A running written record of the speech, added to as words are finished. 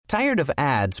Tired of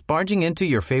ads barging into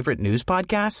your favorite news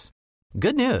podcasts?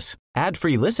 Good news.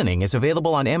 Ad-free listening is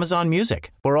available on Amazon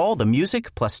Music for all the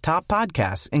music plus top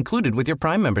podcasts included with your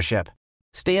Prime membership.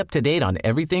 Stay up to date on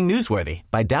everything newsworthy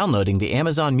by downloading the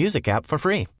Amazon Music app for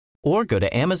free or go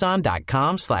to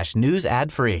amazon.com/news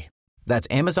ad free. That's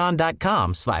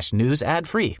amazon.com/news ad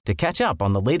free to catch up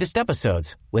on the latest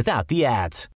episodes without the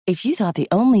ads. If you thought the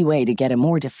only way to get a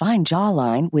more defined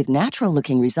jawline with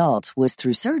natural-looking results was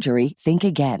through surgery, think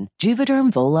again.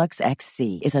 Juvederm Volux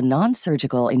XC is a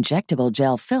non-surgical injectable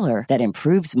gel filler that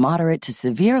improves moderate to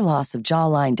severe loss of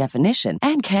jawline definition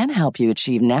and can help you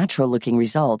achieve natural-looking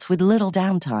results with little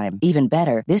downtime. Even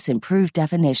better, this improved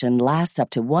definition lasts up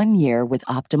to 1 year with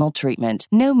optimal treatment.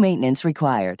 No maintenance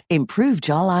required. Improve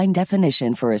jawline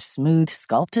definition for a smooth,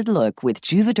 sculpted look with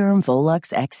Juvederm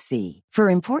Volux XC. For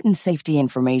important safety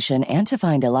information and to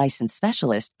find a licensed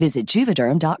specialist, visit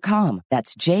Juvederm.com.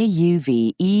 That's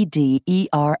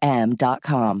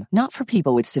JUVEDERM.com. Not for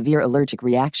people with severe allergic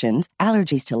reactions,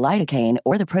 allergies to lidocaine,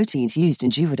 or the proteins used in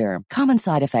Juvederm. Common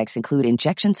side effects include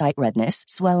injection site redness,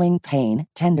 swelling, pain,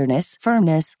 tenderness,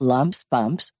 firmness, lumps,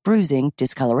 bumps, bruising,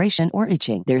 discoloration, or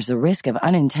itching. There's a risk of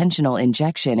unintentional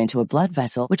injection into a blood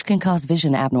vessel, which can cause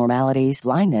vision abnormalities,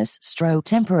 blindness, stroke,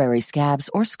 temporary scabs,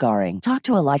 or scarring. Talk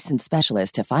to a licensed specialist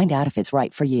to find out if it's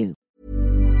right for you.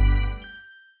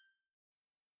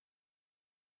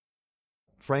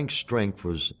 Frank's strength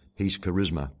was his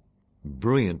charisma,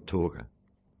 brilliant talker.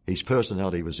 His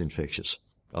personality was infectious.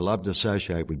 I loved to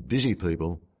associate with busy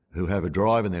people who have a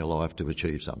drive in their life to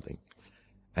achieve something.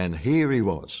 And here he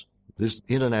was, this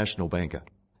international banker,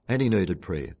 and he needed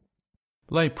prayer.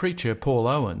 Lay preacher Paul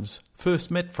Owens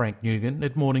first met Frank Nugent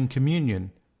at morning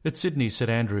communion at Sydney's St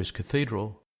Andrew's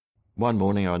Cathedral. One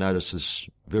morning I noticed this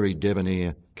very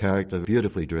debonair character,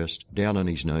 beautifully dressed, down on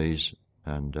his knees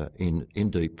and in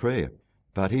deep prayer.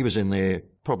 But he was in there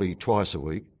probably twice a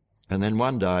week. And then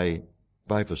one day,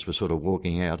 both of us were sort of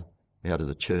walking out of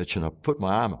the church, and I put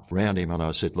my arm around him and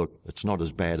I said, look, it's not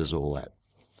as bad as all that.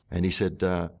 And he said,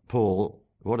 Paul,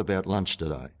 what about lunch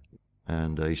today?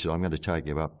 And he said, I'm going to take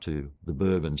you up to the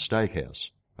Bourbon Steakhouse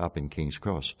up in King's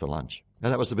Cross for lunch.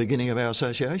 And that was the beginning of our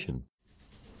association.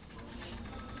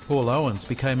 Paul Owens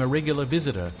became a regular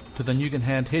visitor to the Nugent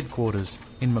Hand headquarters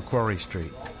in Macquarie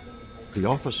Street. The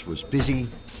office was busy,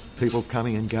 people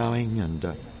coming and going,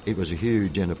 and it was a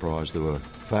huge enterprise. There were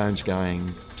phones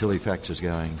going, telefaxes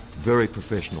going, very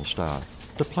professional staff.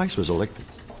 The place was electric.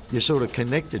 You sort of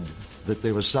connected that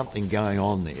there was something going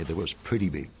on there that was pretty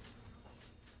big.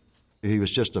 He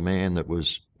was just a man that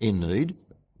was in need.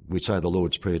 We'd say the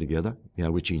Lord's Prayer together,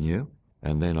 which he knew.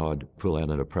 And then I'd pull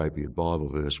out an appropriate Bible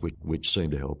verse, which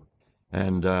seemed to help.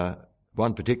 And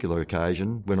one particular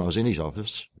occasion, when I was in his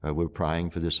office, we were praying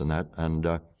for this and that,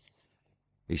 and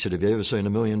he said, have you ever seen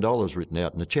 $1 million written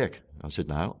out in a cheque? I said,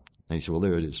 no. And he said, well,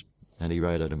 there it is. And he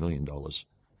wrote out $1 million,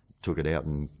 took it out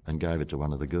and gave it to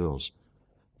one of the girls.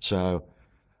 So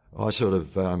I sort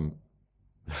of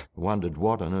wondered,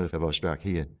 what on earth have I struck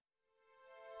here?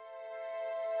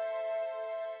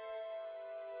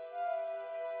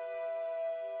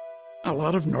 A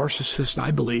lot of narcissists, I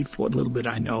believe, what little bit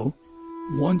I know,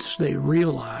 once they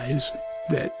realize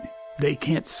that they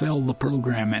can't sell the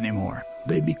program anymore,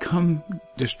 they become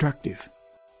destructive.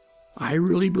 I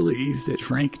really believe that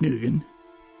Frank Nugent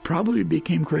probably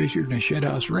became crazier than a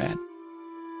shedhouse rat.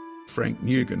 Frank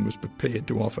Nugent was prepared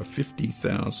to offer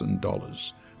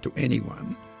 $50,000 to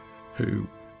anyone who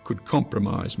could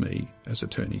compromise me as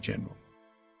Attorney General.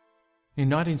 In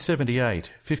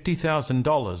 1978,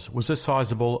 $50,000 was a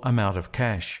sizable amount of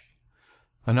cash,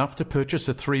 enough to purchase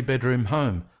a 3-bedroom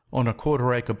home on a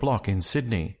quarter-acre block in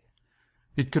Sydney.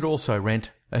 It could also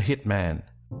rent a hitman.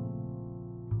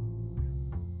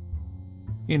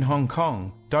 In Hong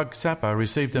Kong, Doug Sapper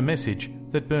received a message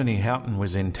that Bernie Houghton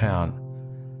was in town.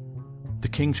 The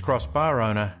King's Cross bar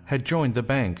owner had joined the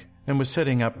bank and was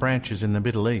setting up branches in the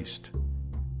Middle East.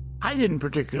 I didn't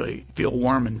particularly feel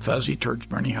warm and fuzzy towards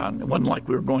Bernie Houghton. It wasn't like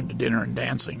we were going to dinner and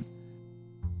dancing.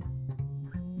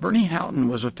 Bernie Houghton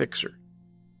was a fixer.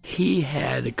 He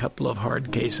had a couple of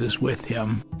hard cases with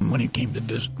him when he came to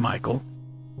visit Michael.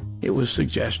 It was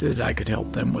suggested that I could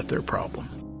help them with their problem.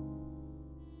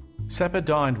 Sapper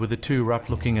dined with the two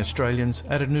rough-looking Australians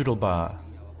at a noodle bar.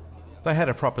 They had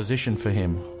a proposition for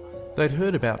him. They'd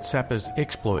heard about Sapper's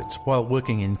exploits while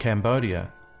working in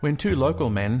Cambodia, when two local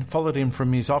men followed him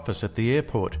from his office at the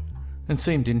airport and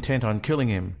seemed intent on killing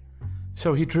him,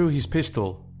 so he drew his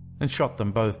pistol and shot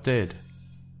them both dead.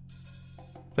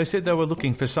 They said they were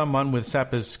looking for someone with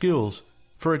Sapper's skills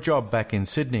for a job back in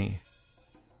Sydney.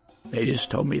 They just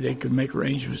told me they could make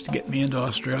arrangements to get me into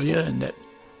Australia and that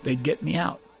they'd get me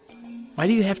out. Why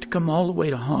do you have to come all the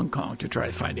way to Hong Kong to try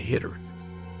to find a hitter?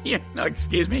 Yeah, no,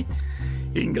 excuse me.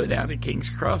 You can go down to King's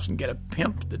Cross and get a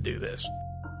pimp to do this.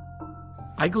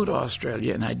 I go to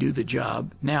Australia and I do the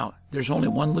job. Now, there's only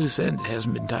one loose end that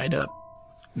hasn't been tied up.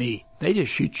 Me. They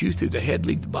just shoot you through the head,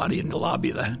 leave the body in the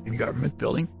lobby of the government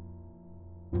building.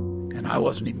 And I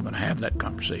wasn't even going to have that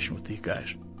conversation with these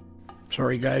guys.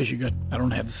 Sorry, guys, I don't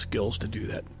have the skills to do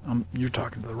that. You're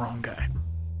talking to the wrong guy.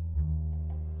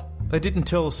 They didn't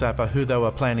tell Sapper who they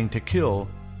were planning to kill.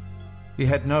 He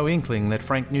had no inkling that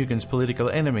Frank Nugent's political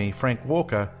enemy, Frank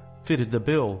Walker, fitted the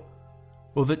bill,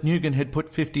 or that Nugent had put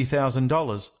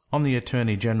 $50,000 on the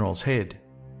Attorney General's head.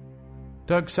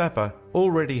 Doug Sapper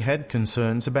already had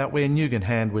concerns about where Nugent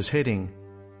Hand was heading,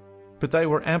 but they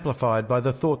were amplified by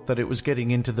the thought that it was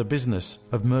getting into the business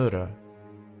of murder.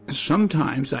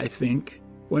 Sometimes I think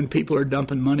when people are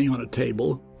dumping money on a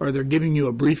table or they're giving you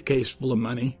a briefcase full of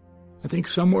money, I think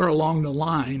somewhere along the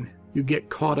line you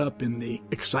get caught up in the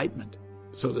excitement,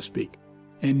 so to speak.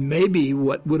 And maybe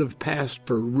what would have passed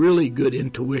for really good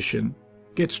intuition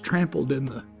gets trampled in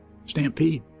the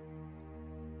stampede.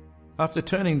 After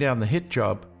turning down the hit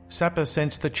job, Sapper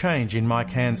sensed the change in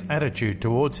Mike Hand's attitude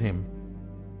towards him.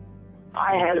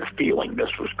 I had a feeling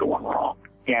this was going wrong,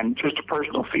 and just a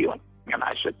personal feeling. And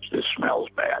I said, this smells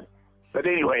bad. But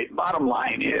anyway, bottom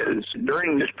line is,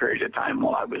 during this period of time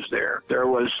while I was there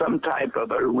was some type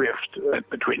of a rift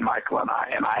between Michael and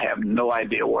I have no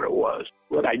idea what it was.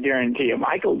 What I guarantee you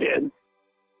Michael did,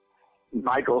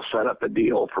 Michael set up a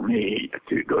deal for me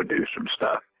to go do some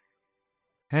stuff.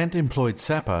 Hand employed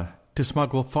Sapper to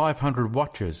smuggle 500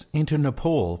 watches into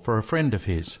Nepal for a friend of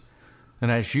his, and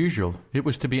as usual, it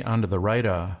was to be under the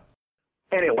radar.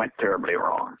 And it went terribly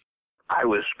wrong. I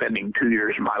was spending 2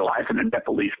 years of my life in a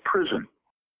Nepalese prison.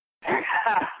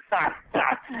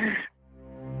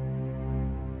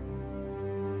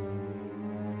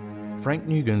 Frank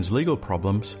Nugent's legal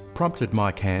problems prompted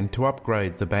Mike Hand to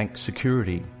upgrade the bank's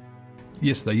security.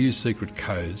 Yes, they used secret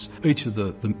codes. Each of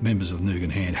the members of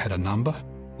Nugent Hand had a number.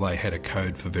 They had a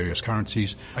code for various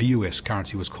currencies. A US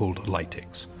currency was called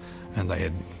latex, and they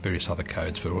had various other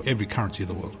codes for every currency of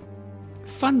the world.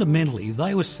 Fundamentally,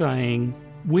 they were saying,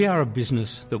 we are a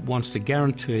business that wants to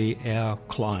guarantee our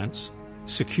clients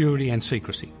security and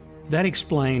secrecy. That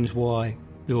explains why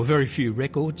there were very few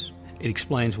records. It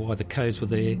explains why the codes were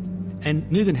there.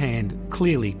 And Nugent Hand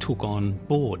clearly took on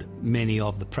board many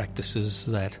of the practices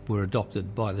that were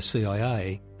adopted by the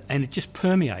CIA, and it just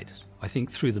permeates, I think,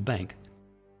 through the bank.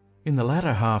 In the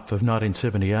latter half of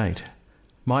 1978,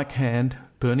 Mike Hand,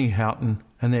 Bernie Houghton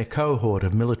and their cohort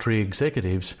of military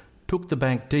executives took the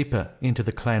bank deeper into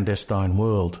the clandestine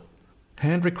world.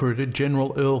 Hand recruited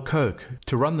General Earl Koch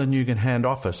to run the Nugent Hand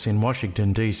office in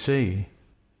Washington, D.C.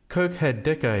 Koch had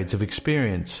decades of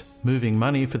experience moving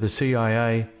money for the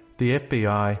CIA, the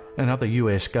FBI and other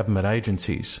US government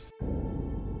agencies.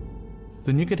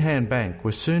 The Nugent Hand Bank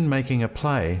was soon making a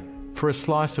play for a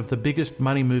slice of the biggest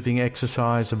money-moving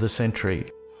exercise of the century.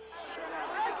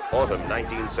 Autumn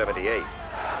 1978.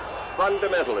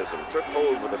 Fundamentalism took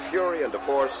hold with a fury and a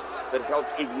force that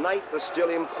helped ignite the still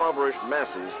impoverished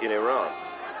masses in Iran.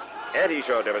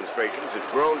 Anti-Shah demonstrations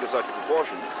had grown to such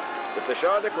proportions that the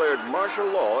Shah declared martial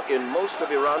law in most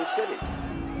of Iran's cities.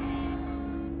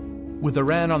 With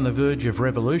Iran on the verge of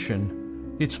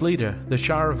revolution, its leader, the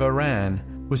Shah of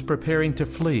Iran, was preparing to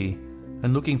flee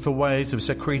and looking for ways of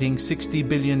secreting $60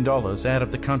 billion out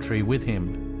of the country with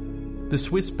him. The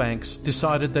Swiss banks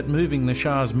decided that moving the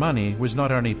Shah's money was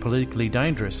not only politically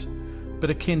dangerous, but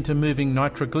akin to moving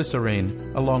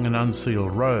nitroglycerine along an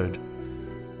unsealed road.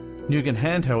 Nugent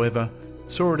Hand, however,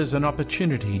 saw it as an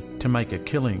opportunity to make a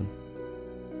killing.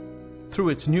 Through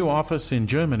its new office in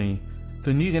Germany,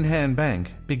 the Nugent Hand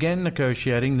Bank began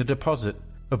negotiating the deposit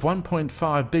of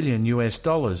 $1.5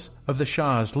 billion of the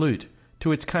Shah's loot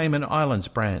to its Cayman Islands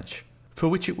branch, for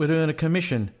which it would earn a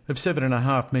commission of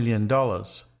 $7.5 million.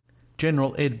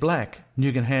 General Ed Black,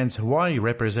 Nugent Hand's Hawaii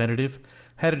representative,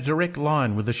 had a direct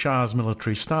line with the Shah's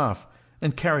military staff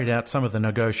and carried out some of the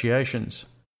negotiations.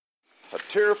 A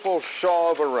tearful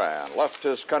Shah of Iran left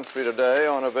his country today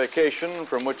on a vacation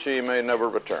from which he may never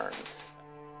return.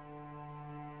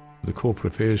 The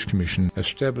Corporate Affairs Commission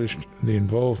established the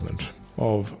involvement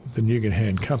of the Nugent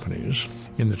Hand companies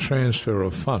in the transfer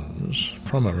of funds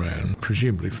from Iran,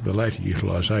 presumably for the later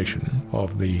utilisation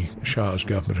of the Shah's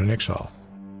government in exile.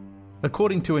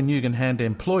 According to a Nugent Hand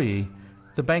employee,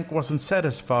 the bank wasn't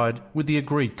satisfied with the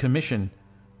agreed commission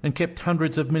and kept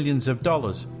hundreds of millions of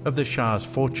dollars of the Shah's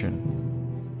fortune.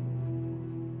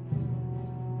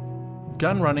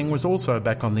 Gun running was also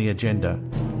back on the agenda.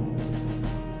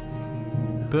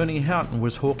 Bernie Houghton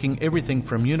was hawking everything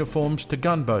from uniforms to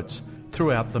gunboats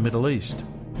throughout the Middle East.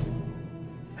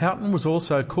 Houghton was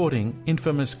also courting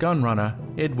infamous gunrunner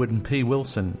Edwin P.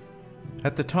 Wilson.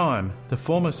 At the time, the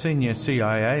former senior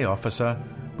CIA officer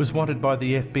was wanted by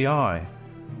the FBI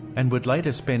and would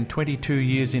later spend 22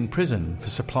 years in prison for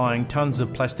supplying tons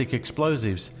of plastic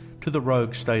explosives to the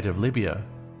rogue state of Libya.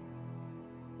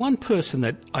 One person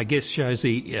that I guess shows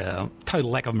the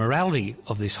total lack of morality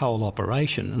of this whole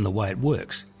operation and the way it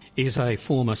works is a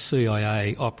former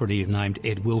CIA operative named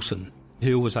Ed Wilson,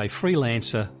 who was a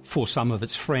freelancer for some of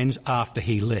its friends after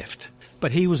he left.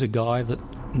 But he was a guy that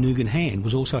Nugan Hand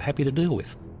was also happy to deal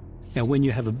with. Now, when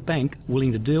you have a bank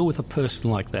willing to deal with a person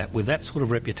like that, with that sort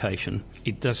of reputation,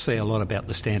 it does say a lot about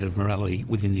the standard of morality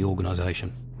within the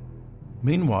organisation.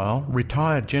 Meanwhile,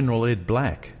 retired General Ed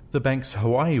Black, the bank's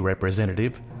Hawaii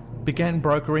representative, began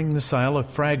brokering the sale of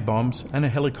frag bombs and a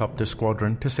helicopter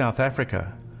squadron to South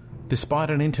Africa, despite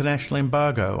an international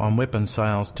embargo on weapons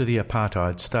sales to the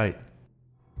apartheid state.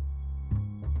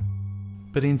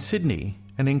 But in Sydney,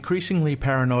 an increasingly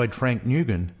paranoid Frank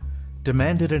Nugan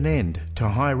demanded an end to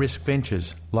high-risk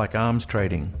ventures like arms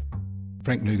trading.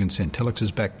 Frank Nugan sent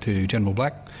telexes back to General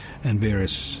Black and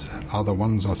various other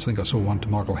ones. I think I saw one to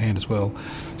Michael Hand as well,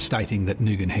 stating that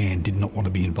Nugan Hand did not want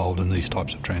to be involved in these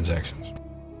types of transactions.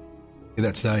 At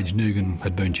that stage, Nugan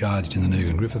had been charged in the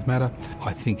Nugan-Griffith matter.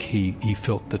 I think he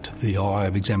felt that the eye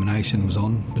of examination was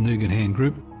on the Nugan Hand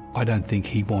group. I don't think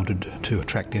he wanted to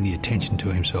attract any attention to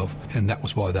himself, and that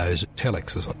was why those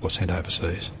telexes were sent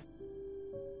overseas.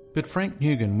 But Frank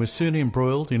Nugan was soon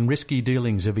embroiled in risky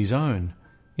dealings of his own,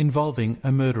 involving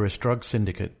a murderous drug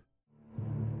syndicate.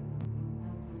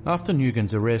 After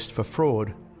Nugan's arrest for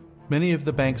fraud, many of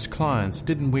the bank's clients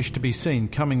didn't wish to be seen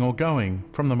coming or going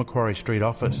from the Macquarie Street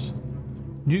office.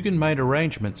 Nugan made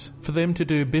arrangements for them to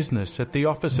do business at the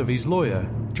office of his lawyer,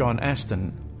 John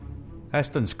Aston.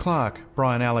 Aston's clerk,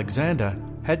 Brian Alexander,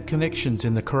 had connections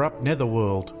in the corrupt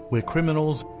netherworld where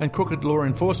criminals and crooked law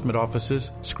enforcement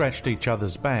officers scratched each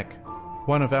other's back.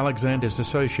 One of Alexander's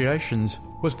associations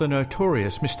was the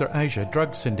notorious Mr. Asia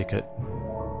drug syndicate.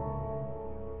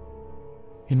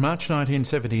 In March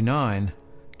 1979,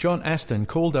 John Aston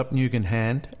called up Nugan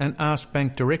Hand and asked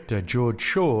bank director George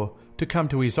Shaw to come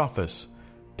to his office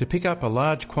to pick up a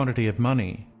large quantity of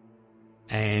money.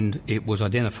 And it was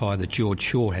identified that George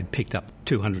Shaw had picked up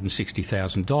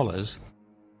 $260,000.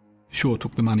 Shaw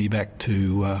took the money back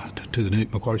to the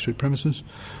Macquarie Street premises.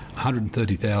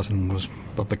 $130,000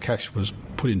 of the cash was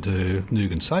put into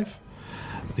Nugan's safe.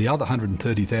 The other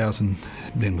 $130,000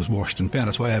 then was washed and found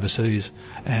its way overseas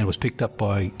and was picked up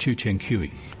by Chu Cheng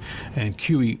Kui. And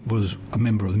Kui was a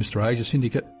member of the Mr. Asia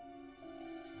syndicate.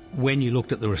 When you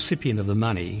looked at the recipient of the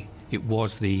money, it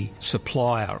was the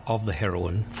supplier of the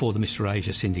heroin for the Mr.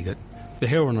 Asia syndicate. The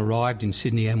heroin arrived in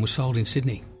Sydney and was sold in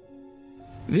Sydney.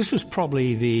 This was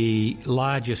probably the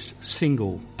largest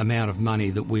single amount of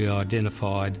money that we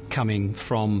identified coming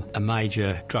from a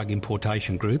major drug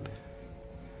importation group.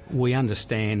 We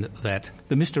understand that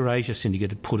the Mr. Asia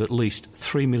syndicate had put at least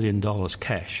 $3 million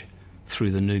cash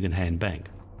through the Nugan Hand Bank.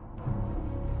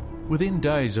 Within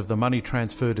days of the money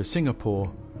transfer to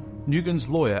Singapore, Nugan's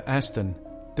lawyer, Aston,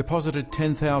 deposited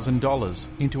 $10,000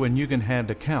 into a Nugan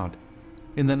Hand account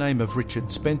in the name of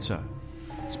Richard Spencer.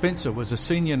 Spencer was a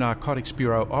senior Narcotics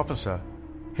Bureau officer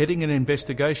heading an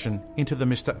investigation into the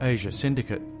Mr. Asia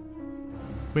syndicate.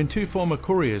 When two former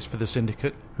couriers for the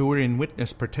syndicate who were in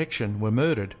witness protection were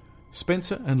murdered,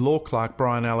 Spencer and law clerk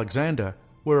Brian Alexander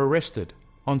were arrested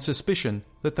on suspicion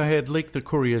that they had leaked the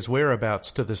couriers'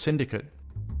 whereabouts to the syndicate.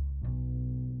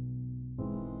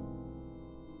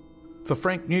 For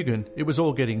Frank Nugan, it was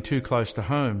all getting too close to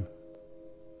home.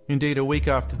 Indeed, a week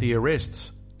after the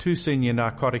arrests, two senior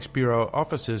Narcotics Bureau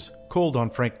officers called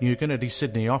on Frank Nugan at his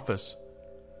Sydney office.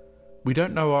 We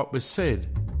don't know what was said,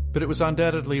 but it was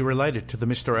undoubtedly related to the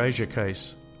Mr. Asia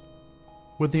case.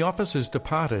 When the officers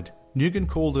departed, Nugan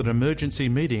called an emergency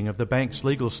meeting of the bank's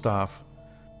legal staff.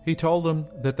 He told them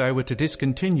that they were to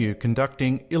discontinue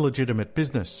conducting illegitimate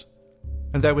business,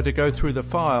 and they were to go through the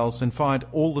files and find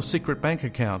all the secret bank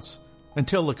accounts and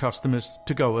tell the customers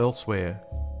to go elsewhere.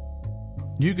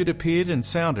 Nugan appeared and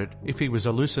sounded if he was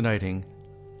hallucinating.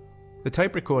 The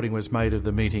tape recording was made of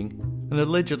the meeting and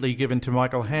allegedly given to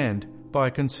Michael Hand by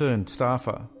a concerned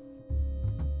staffer.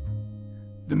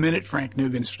 The minute Frank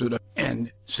Nugan stood up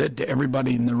and said to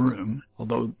everybody in the room,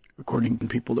 although according to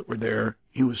people that were there,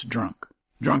 he was drunk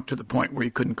to the point where he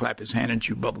couldn't clap his hand and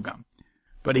chew bubblegum.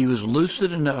 But he was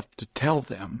lucid enough to tell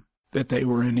them that they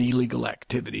were in illegal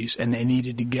activities and they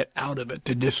needed to get out of it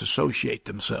to disassociate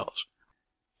themselves.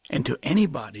 And to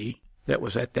anybody that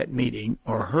was at that meeting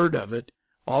or heard of it,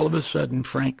 all of a sudden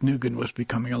Frank Nugan was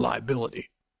becoming a liability.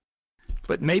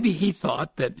 But maybe he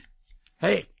thought that,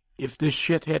 hey, if this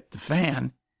shit hit the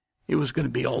fan, it was going to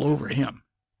be all over him.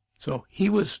 So he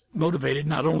was motivated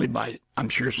not only by, I'm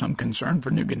sure, some concern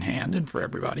for Nugan Hand and for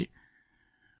everybody,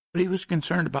 but he was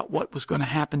concerned about what was going to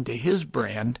happen to his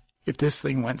brand if this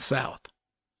thing went south.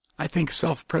 I think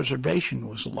self-preservation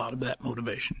was a lot of that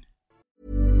motivation.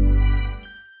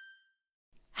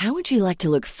 How would you like to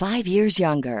look 5 years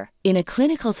younger? In a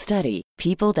clinical study,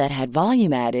 people that had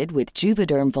volume added with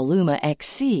Juvederm Voluma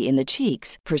XC in the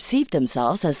cheeks perceived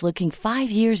themselves as looking 5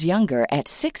 years younger at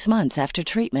 6 months after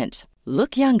treatment.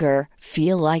 Look younger,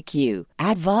 feel like you.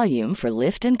 Add volume for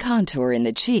lift and contour in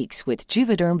the cheeks with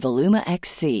Juvederm Voluma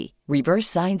XC. Reverse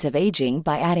signs of aging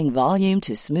by adding volume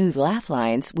to smooth laugh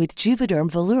lines with Juvederm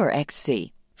Volure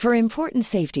XC. For important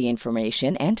safety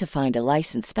information and to find a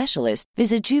licensed specialist,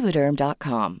 visit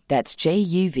Juvederm.com. That's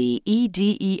JUVEDERM.com.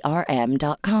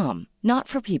 Not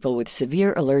for people with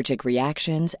severe allergic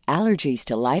reactions, allergies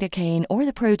to lidocaine, or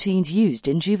the proteins used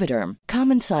in Juvederm.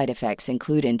 Common side effects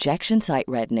include injection site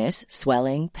redness,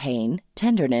 swelling, pain,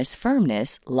 tenderness,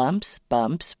 firmness, lumps,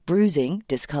 bumps, bruising,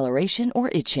 discoloration,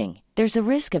 or itching. There's a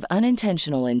risk of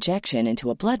unintentional injection into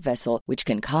a blood vessel, which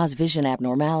can cause vision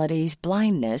abnormalities,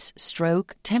 blindness,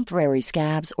 stroke, temporary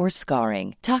scabs, or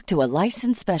scarring. Talk to a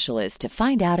licensed specialist to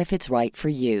find out if it's right for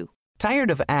you.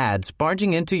 Tired of ads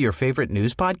barging into your favorite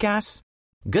news podcasts?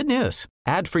 Good news.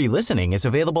 Ad-free listening is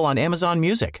available on Amazon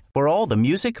Music for all the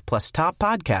music plus top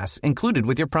podcasts included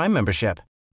with your Prime membership.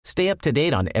 Stay up to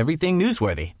date on everything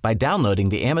newsworthy by downloading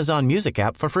the Amazon Music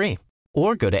app for free.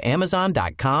 Or go to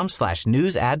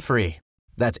amazon.com/news ad free.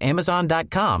 That's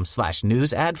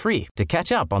amazon.com/news ad free to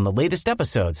catch up on the latest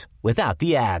episodes without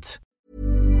the ads.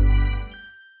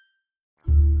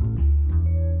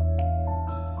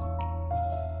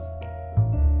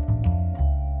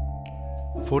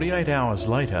 "48 hours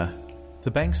later,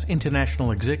 the bank's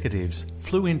international executives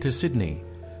flew into Sydney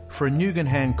for a Nugan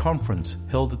Hand conference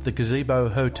held at the Gazebo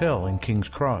Hotel in King's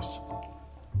Cross.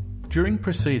 During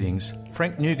proceedings,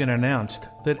 Frank Nugan announced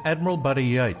that Admiral Buddy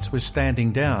Yates was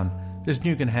standing down as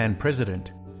Nugan Hand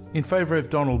president in favour of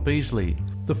Donald Beasley,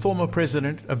 the former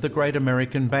president of the Great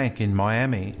American Bank in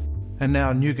Miami, and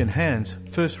now Nugan Hand's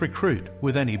first recruit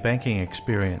with any banking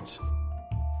experience.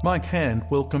 Mike Hand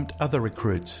welcomed other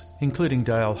recruits, including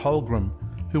Dale Holgram,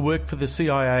 who worked for the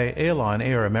CIA airline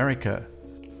Air America.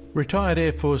 Retired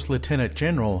Air Force Lieutenant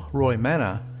General Roy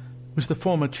Manor was the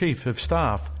former Chief of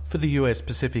Staff for the US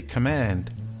Pacific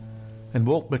Command, and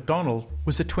Walt McDonald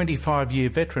was a 25-year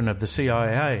veteran of the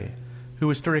CIA, who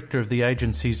was director of the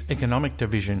agency's economic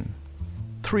division.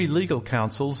 3 legal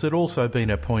counsels had also been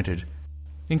appointed,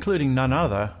 including none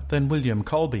other than William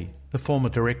Colby, the former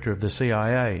director of the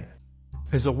CIA.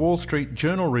 As a Wall Street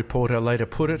Journal reporter later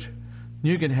put it,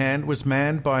 Nugan Hand was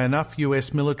manned by enough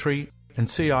US military and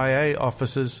CIA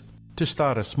officers to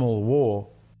start a small war.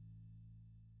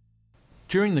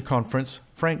 During the conference,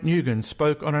 Frank Nugan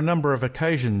spoke on a number of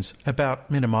occasions about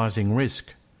minimising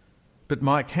risk. But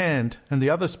Mike Hand and the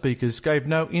other speakers gave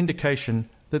no indication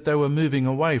that they were moving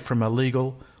away from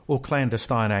illegal or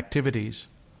clandestine activities.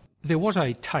 There was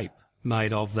a tape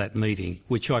made of that meeting,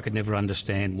 which I could never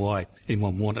understand why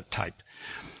anyone wanted taped.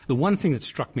 The one thing that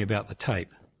struck me about the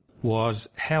tape was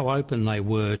how open they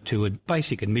were to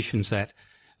basic admissions that,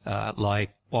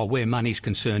 where money's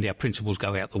concerned, our principles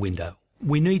go out the window.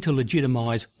 We need to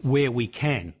legitimise where we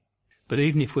can. But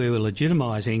even if we were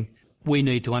legitimising, we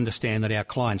need to understand that our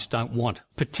clients don't want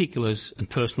particulars and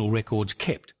personal records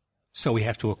kept. So we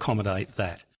have to accommodate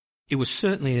that. It was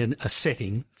certainly a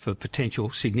setting for potential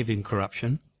significant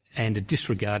corruption and a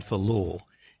disregard for law.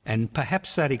 And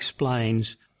perhaps that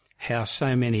explains how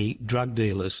so many drug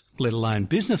dealers, let alone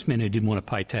businessmen who didn't want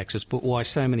to pay taxes, but why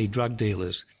so many drug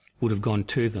dealers would have gone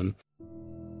to them.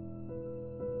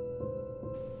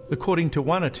 According to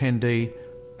one attendee,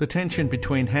 the tension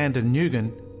between Hand and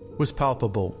Nugan was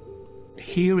palpable.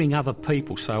 Hearing other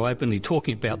people so openly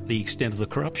talking about the extent of the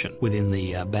corruption within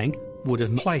the bank would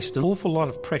have placed an awful lot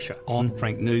of pressure on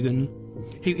Frank Nugan.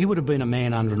 He would have been a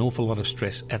man under an awful lot of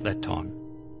stress at that time.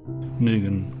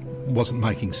 Nugan wasn't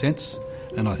making sense,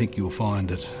 and I think you'll find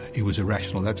that he was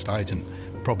irrational at that stage, and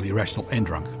probably irrational and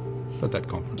drunk at that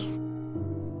conference.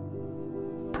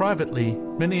 Privately,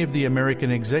 many of the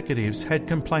American executives had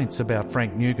complaints about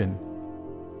Frank Nugan.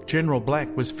 General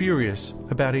Black was furious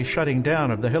about his shutting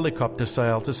down of the helicopter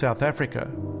sale to South Africa.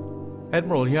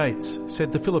 Admiral Yates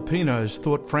said the Filipinos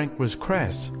thought Frank was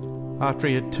crass after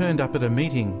he had turned up at a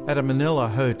meeting at a Manila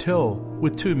hotel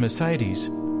with 2 Mercedes,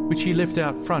 which he left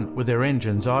out front with their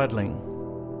engines idling.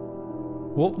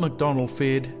 Walt McDonald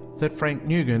feared that Frank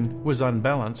Nugan was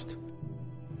unbalanced.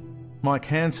 Mike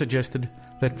Hand suggested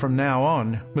that from now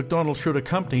on, McDonald should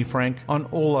accompany Frank on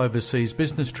all overseas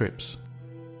business trips.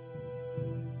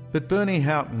 But Bernie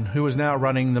Houghton, who was now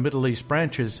running the Middle East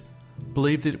branches,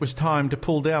 believed it was time to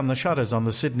pull down the shutters on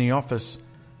the Sydney office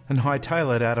and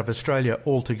hightail it out of Australia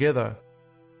altogether.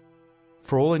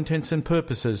 For all intents and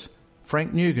purposes,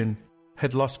 Frank Nugent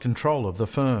had lost control of the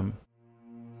firm.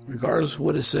 Regardless of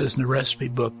what it says in the recipe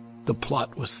book, the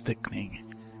plot was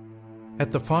thickening.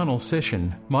 At the final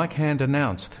session, Mike Hand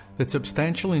announced that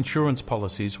substantial insurance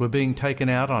policies were being taken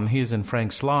out on his and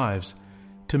Frank's lives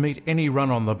to meet any run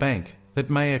on the bank that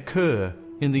may occur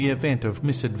in the event of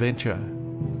misadventure.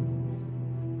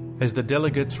 As the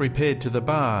delegates repaired to the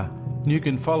bar,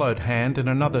 Nugent followed Hand and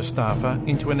another staffer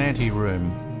into an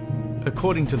anteroom.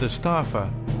 According to the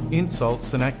staffer,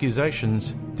 insults and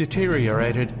accusations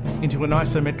deteriorated into an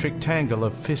isometric tangle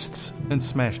of fists and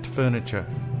smashed furniture.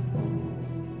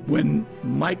 When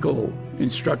Michael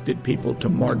instructed people to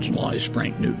marginalize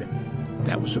Frank Nugent,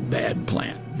 that was a bad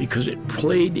plan because it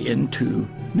played into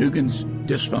Nugent's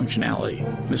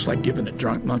dysfunctionality. It's like giving a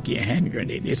drunk monkey a hand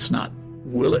grenade. It's not,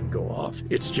 will it go off?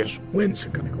 It's just, when's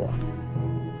it going to go off?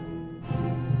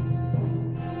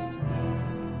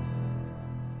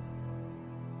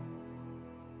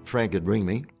 Frank would ring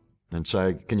me and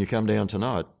say, can you come down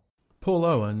tonight? Paul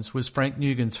Owens was Frank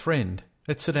Nugent's friend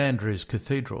at St Andrew's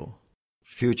Cathedral.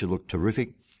 Future looked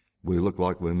terrific. We looked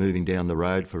like we're moving down the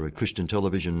road for a Christian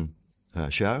television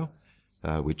show,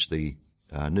 which the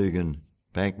Nugent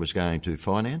Bank was going to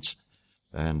finance,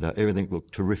 and everything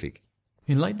looked terrific.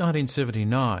 In late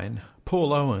 1979,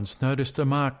 Paul Owens noticed a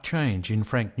marked change in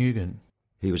Frank Nugent.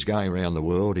 He was going around the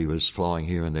world. He was flying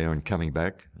here and there and coming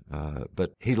back,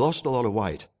 but he lost a lot of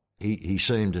weight. He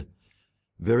seemed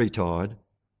very tired,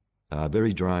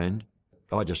 very drained.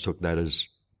 I just took that as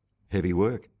heavy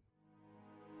work.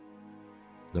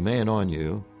 The man I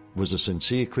knew was a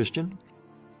sincere Christian,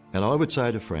 and I would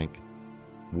say to Frank,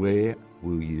 where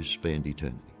will you spend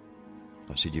eternity?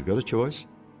 I said, you've got a choice,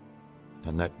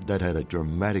 and that had a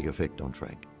dramatic effect on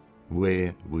Frank.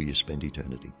 Where will you spend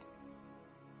eternity?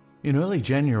 In early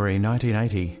January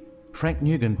 1980, Frank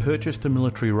Nugent purchased a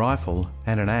military rifle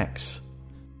and an axe.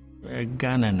 A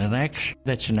gun and an axe,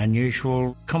 that's an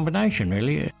unusual combination,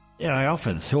 really. I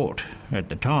often thought at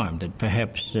the time that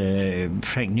perhaps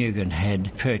Frank Nugent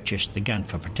had purchased the gun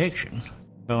for protection.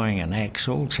 Buying an axe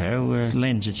also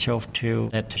lends itself to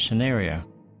that scenario.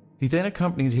 He then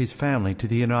accompanied his family to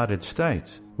the United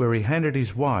States, where he handed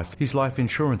his wife his life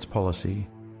insurance policy.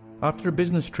 After a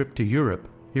business trip to Europe,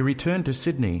 he returned to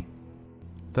Sydney.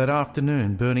 That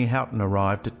afternoon, Bernie Houghton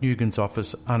arrived at Nugent's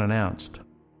office unannounced.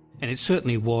 And it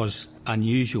certainly was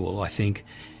unusual, I think,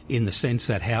 in the sense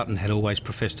that Houghton had always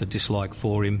professed a dislike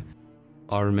for him.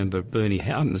 I remember Bernie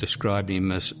Houghton described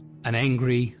him as an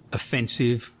angry,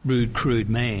 offensive, rude, crude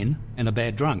man and a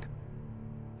bad drunk.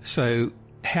 So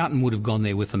Houghton would have gone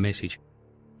there with a message.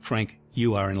 Frank,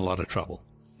 you are in a lot of trouble.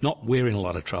 Not we're in a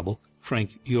lot of trouble.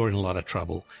 Frank, you're in a lot of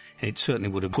trouble. And it certainly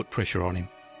would have put pressure on him.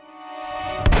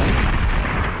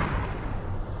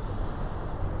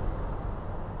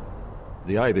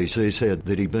 The ABC said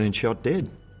that he'd been shot dead.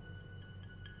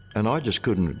 And I just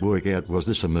couldn't work out, was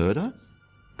this a murder?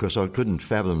 Because I couldn't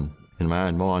fathom in my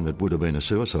own mind that it would have been a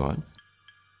suicide.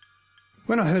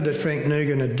 When I heard that Frank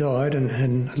Nugent had died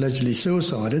and allegedly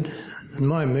suicided,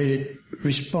 my immediate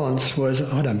response was,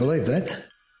 I don't believe that.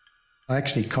 I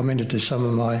actually commented to some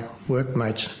of my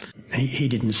workmates, he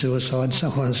didn't suicide,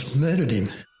 someone's murdered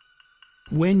him.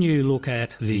 When you look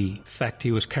at the fact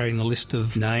he was carrying the list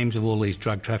of names of all these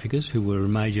drug traffickers who were a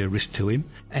major risk to him,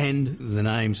 and the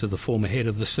names of the former head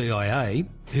of the CIA,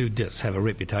 who does have a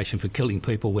reputation for killing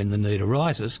people when the need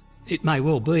arises, it may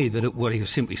well be that what he was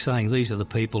simply saying, these are the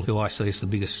people who I see as the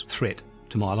biggest threat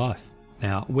to my life.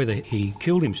 Now, whether he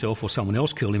killed himself or someone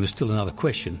else killed him is still another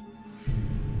question.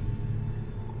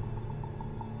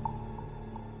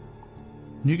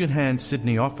 Nugent Hand's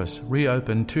Sydney office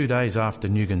reopened 2 days after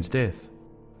Nugent's death.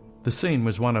 The scene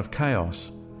was one of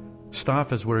chaos.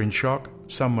 Staffers were in shock,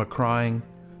 some were crying,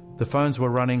 the phones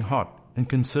were running hot, and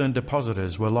concerned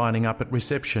depositors were lining up at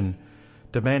reception,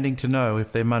 demanding to know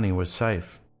if their money was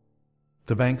safe.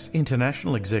 The bank's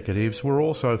international executives were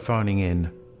also phoning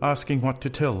in, asking what to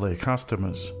tell their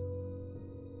customers.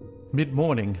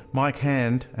 Mid-morning, Mike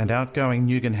Hand and outgoing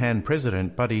Nugent Hand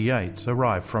president Buddy Yates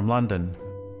arrived from London.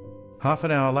 Half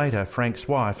an hour later, Frank's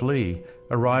wife, Lee,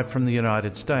 arrived from the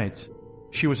United States.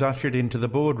 She was ushered into the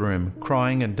boardroom,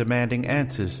 crying and demanding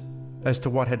answers as to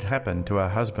what had happened to her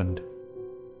husband.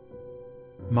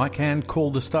 Mike Hand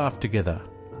called the staff together.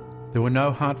 There were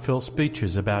no heartfelt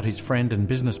speeches about his friend and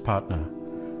business partner.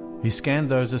 He scanned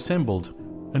those assembled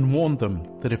and warned them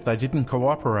that if they didn't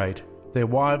cooperate, Their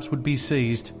wives would be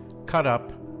seized, cut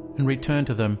up and returned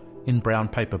to them in brown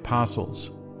paper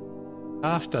parcels.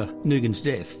 After Nugan's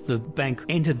death, the bank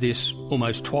entered this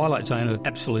almost twilight zone of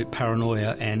absolute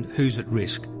paranoia and who's at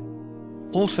risk.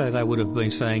 Also, they would have been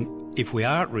saying, if we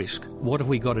are at risk, what have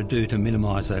we got to do to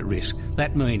minimise that risk?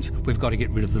 That means we've got to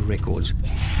get rid of the records.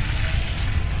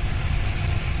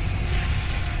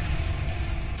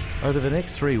 Over the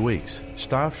next 3 weeks,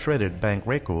 staff shredded bank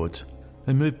records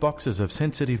and moved boxes of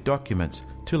sensitive documents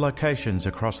to locations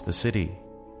across the city.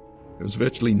 There was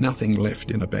virtually nothing left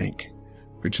in a bank,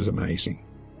 which is amazing.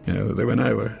 You know, there were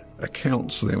no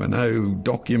accounts, there were no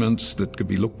documents that could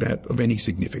be looked at of any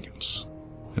significance.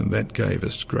 And that gave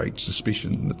us great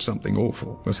suspicion that something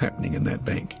awful was happening in that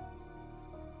bank.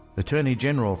 Attorney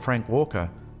General Frank Walker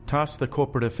tasked the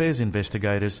corporate affairs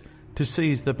investigators to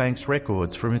seize the bank's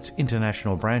records from its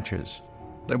international branches.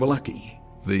 They were lucky.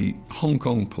 The Hong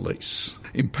Kong police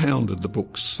impounded the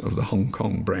books of the Hong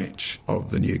Kong branch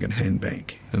of the Nugan Hand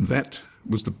Bank, and that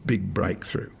was the big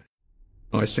breakthrough.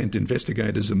 I sent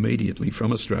investigators immediately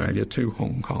from Australia to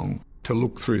Hong Kong to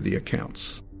look through the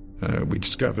accounts. We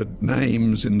discovered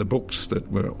names in the books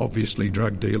that were obviously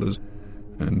drug dealers,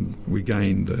 and we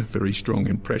gained a very strong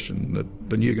impression that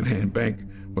the Nugan Hand Bank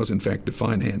was in fact a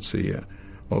financier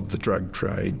of the drug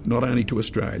trade, not only to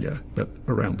Australia, but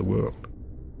around the world.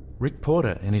 Rick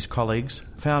Porter and his colleagues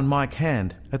found Mike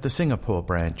Hand at the Singapore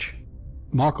branch.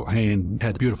 Michael Hand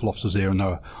had beautiful offices there, and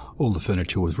all the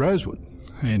furniture was rosewood.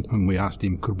 And when we asked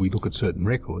him, could we look at certain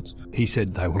records, he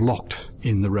said they were locked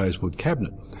in the rosewood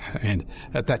cabinet. And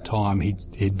at that time,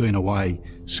 he'd been away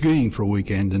skiing for a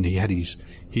weekend, and he had his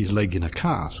leg in a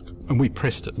cask. And we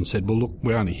pressed it and said, well, look,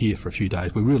 we're only here for a few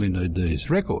days. We really need these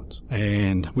records.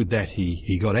 And with that,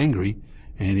 he got angry,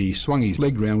 and he swung his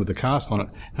leg round with the cast on it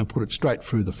and put it straight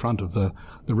through the front of the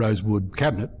rosewood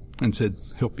cabinet and said,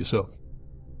 help yourself.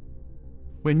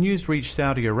 When news reached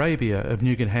Saudi Arabia of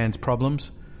Nugan Hand's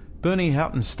problems, Bernie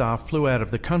Houghton's staff flew out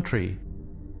of the country.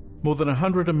 More than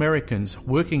 100 Americans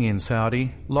working in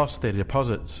Saudi lost their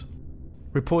deposits.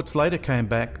 Reports later came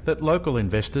back that local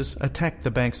investors attacked the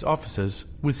bank's offices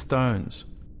with stones.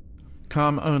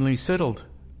 Calm only settled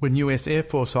when US Air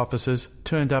Force officers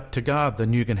turned up to guard the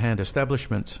Nugan Hand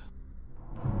establishments.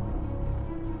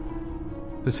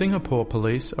 The Singapore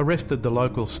police arrested the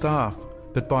local staff,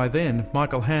 but by then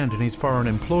Michael Hand and his foreign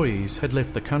employees had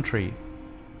left the country.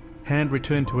 Hand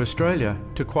returned to Australia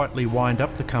to quietly wind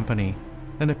up the company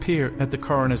and appear at the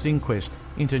coroner's inquest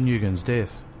into Nugan's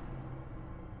death.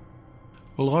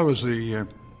 Well, I was the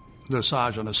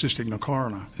sergeant assisting the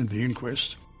coroner in the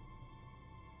inquest.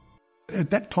 At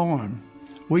that time,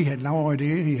 we had no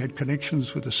idea he had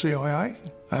connections with the CIA,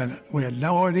 and we had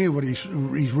no idea what his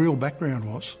real background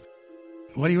was.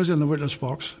 When he was in the witness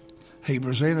box, he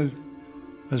presented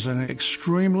as an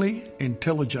extremely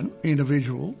intelligent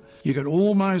individual. You could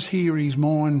almost hear his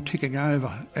mind ticking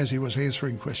over as he was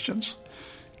answering questions.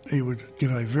 He would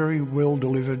give a very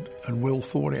well-delivered and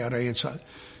well-thought-out answer.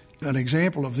 An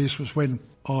example of this was when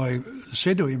I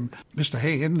said to him, Mr.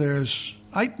 Hand, there's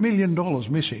 $8 million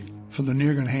missing from the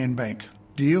Nugan Hand Bank.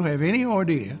 Do you have any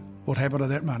idea what happened to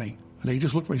that money? And he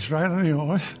just looked me straight in the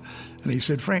eye and he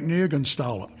said, Frank Nugan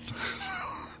stole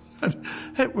it.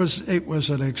 It was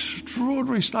an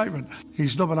extraordinary statement.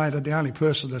 He's nominated the only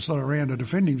person that's not around to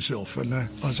defend himself, and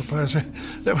I suppose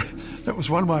that was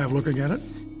one way of looking at it.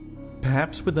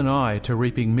 Perhaps with an eye to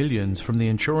reaping millions from the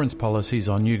insurance policies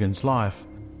on Nugan's life,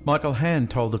 Michael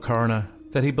Hand told the coroner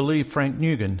that he believed Frank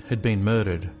Nugan had been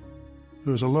murdered.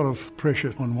 There was a lot of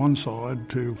pressure on one side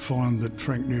to find that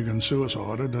Frank Nugan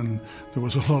suicided, and there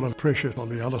was a lot of pressure on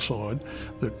the other side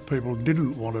that people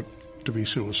didn't want it to be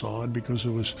suicide because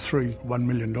there was 3 $1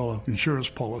 million insurance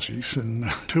policies, and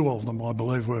 2 of them, I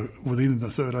believe, were within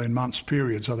the 13 months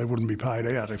period, so they wouldn't be paid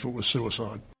out if it was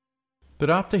suicide.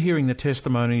 But after hearing the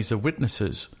testimonies of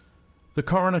witnesses, the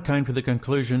coroner came to the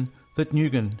conclusion that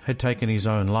Nugan had taken his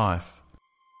own life.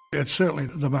 It's certainly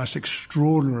the most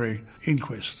extraordinary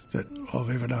inquest that I've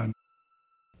ever done.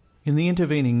 In the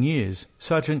intervening years,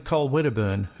 Sergeant Cole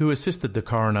Wedderburn, who assisted the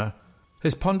coroner,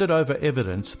 has pondered over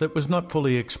evidence that was not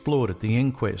fully explored at the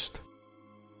inquest.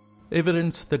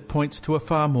 Evidence that points to a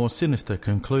far more sinister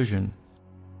conclusion.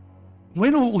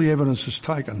 When all the evidence is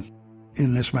taken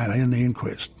in this manner, in the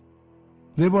inquest,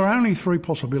 there were only 3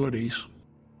 possibilities.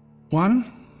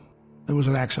 1, it was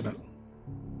an accident.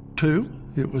 2,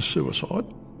 it was suicide.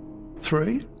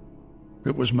 3,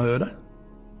 it was murder.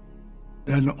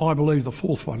 And I believe the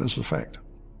 4th one is the fact.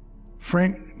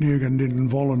 Frank Nugan didn't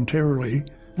voluntarily,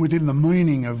 within the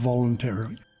meaning of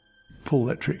voluntarily, pull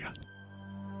that trigger.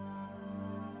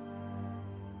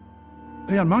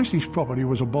 Amongst his property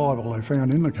was a Bible they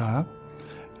found in the car,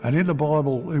 And in the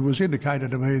Bible, it was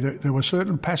indicated to me that there were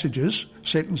certain passages,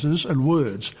 sentences and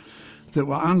words that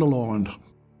were underlined.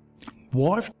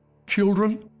 Wife,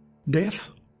 children, death.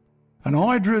 And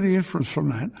I drew the inference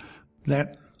from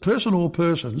that person or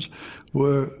persons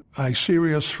were a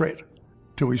serious threat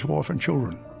to his wife and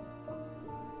children.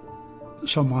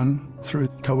 Someone, through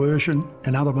coercion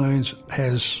and other means,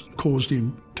 has caused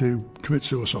him to commit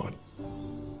suicide.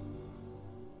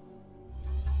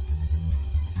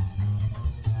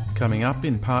 Coming up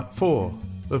in part 4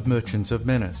 of Merchants of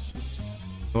Menace.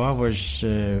 I was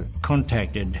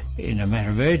contacted in a matter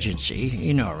of urgency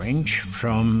in Orange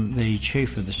from the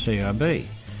chief of the CIB.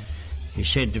 He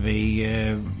said to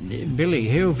me, Billy,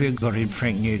 who have you got in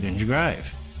Frank Nugent's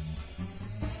grave?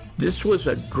 This was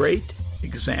a great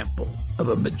example of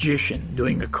a magician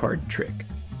doing a card trick.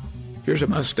 Here's a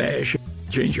mustache,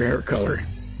 change your hair color,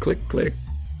 click, click,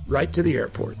 right to the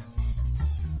airport.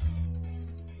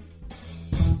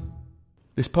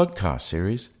 This podcast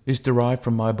series is derived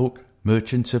from my book,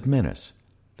 Merchants of Menace,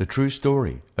 the true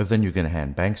story of the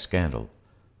Nugan Bank scandal,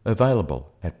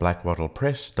 available at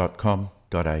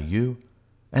blackwattlpress.com.au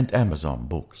and Amazon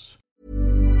Books.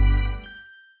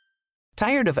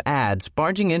 Tired of ads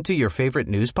barging into your favorite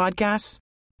news podcasts?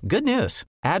 Good news.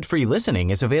 Ad-free listening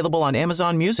is available on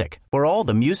Amazon Music for all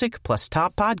the music plus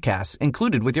top podcasts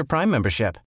included with your Prime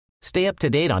membership. Stay up to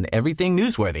date on everything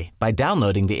newsworthy by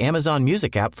downloading the Amazon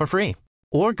Music app for free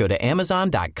or go to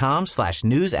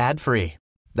amazon.com/news ad free.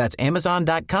 That's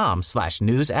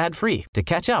amazon.com/news ad free to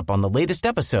catch up on the latest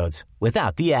episodes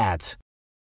without the ads.